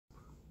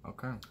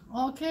Okay.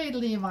 Okay,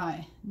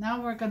 Levi.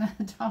 Now we're gonna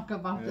talk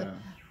about the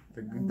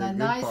good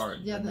nice, part.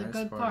 yeah, the nice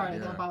good part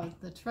yeah. about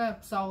the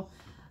trip. So,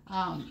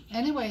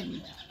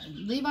 anyway,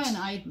 Levi and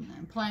I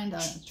planned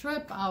a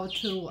trip out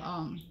to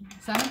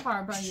Santa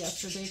Barbara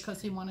yesterday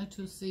because he wanted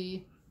to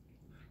see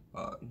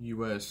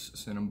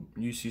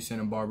UC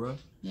Santa Barbara,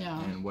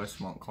 yeah, and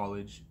Westmont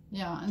College.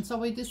 Yeah, and so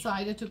we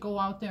decided to go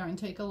out there and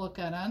take a look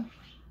at it.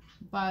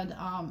 But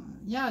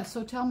yeah,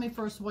 so tell me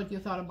first what you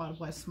thought about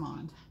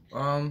Westmont.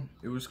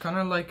 It was kind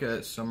of like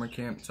a summer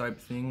camp type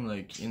thing,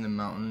 like in the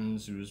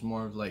mountains. It was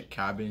more of like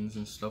cabins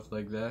and stuff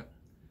like that.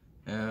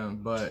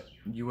 But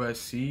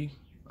UC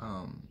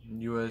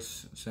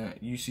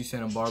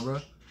Santa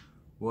Barbara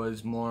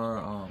was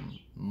more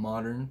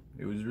modern.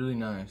 It was really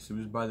nice. It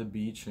was by the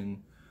beach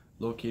and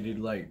located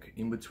like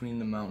in between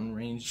the mountain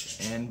range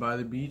and by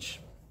the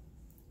beach,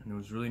 and it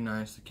was really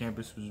nice. The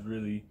campus was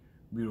really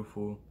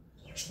beautiful,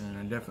 and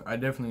I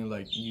definitely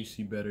like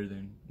UC better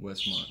than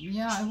Westmont.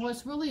 Yeah, it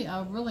was really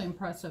a really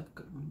impressive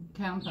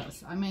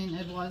campus. I mean,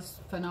 it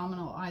was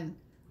phenomenal. I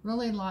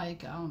really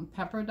like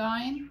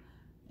Pepperdine,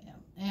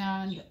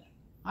 and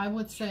I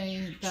would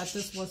say that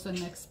this was the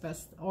next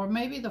best, or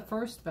maybe the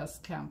first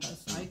best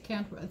campus. I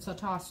can't, it's a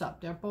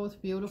toss-up. They're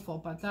both beautiful,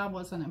 but that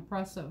was an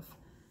impressive,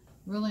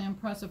 really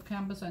impressive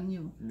campus. And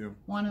you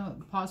want to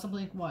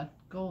possibly,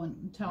 go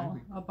and tell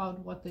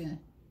about what the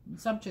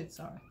subjects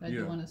are that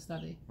you want to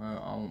study?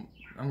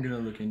 I'm gonna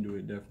look into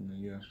it, definitely,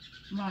 yeah.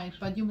 Right,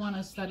 but you want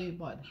to study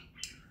what?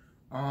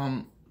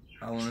 I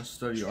want to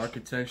study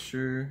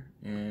architecture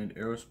and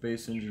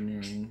aerospace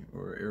engineering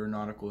or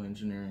aeronautical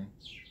engineering.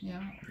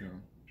 Yeah.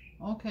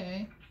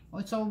 Okay.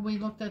 So we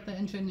looked at the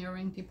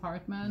engineering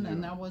department,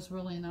 and that was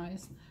really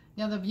nice.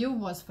 Yeah, the view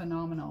was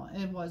phenomenal.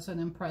 It was an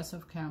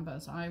impressive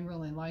campus. I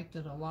really liked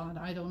it a lot.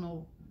 I don't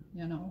know,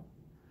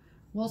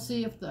 we'll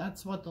see if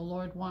that's what the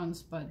Lord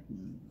wants, but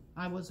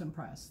I was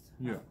impressed.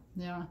 Yeah.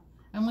 Yeah.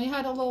 And we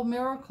had a little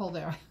miracle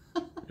there.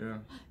 Yeah,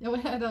 we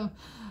had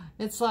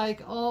it's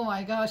like, oh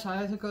my gosh, I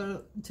had to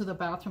go to the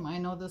bathroom. I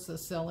know this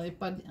is silly,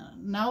 but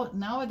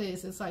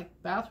nowadays it's like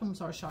bathrooms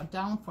are shut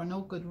down for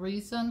no good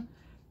reason.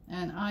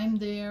 And I'm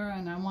there,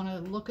 and I want to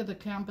look at the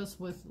campus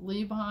with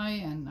Levi,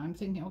 and I'm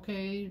thinking,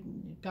 okay,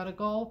 gotta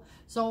go.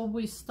 So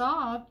we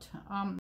stopped.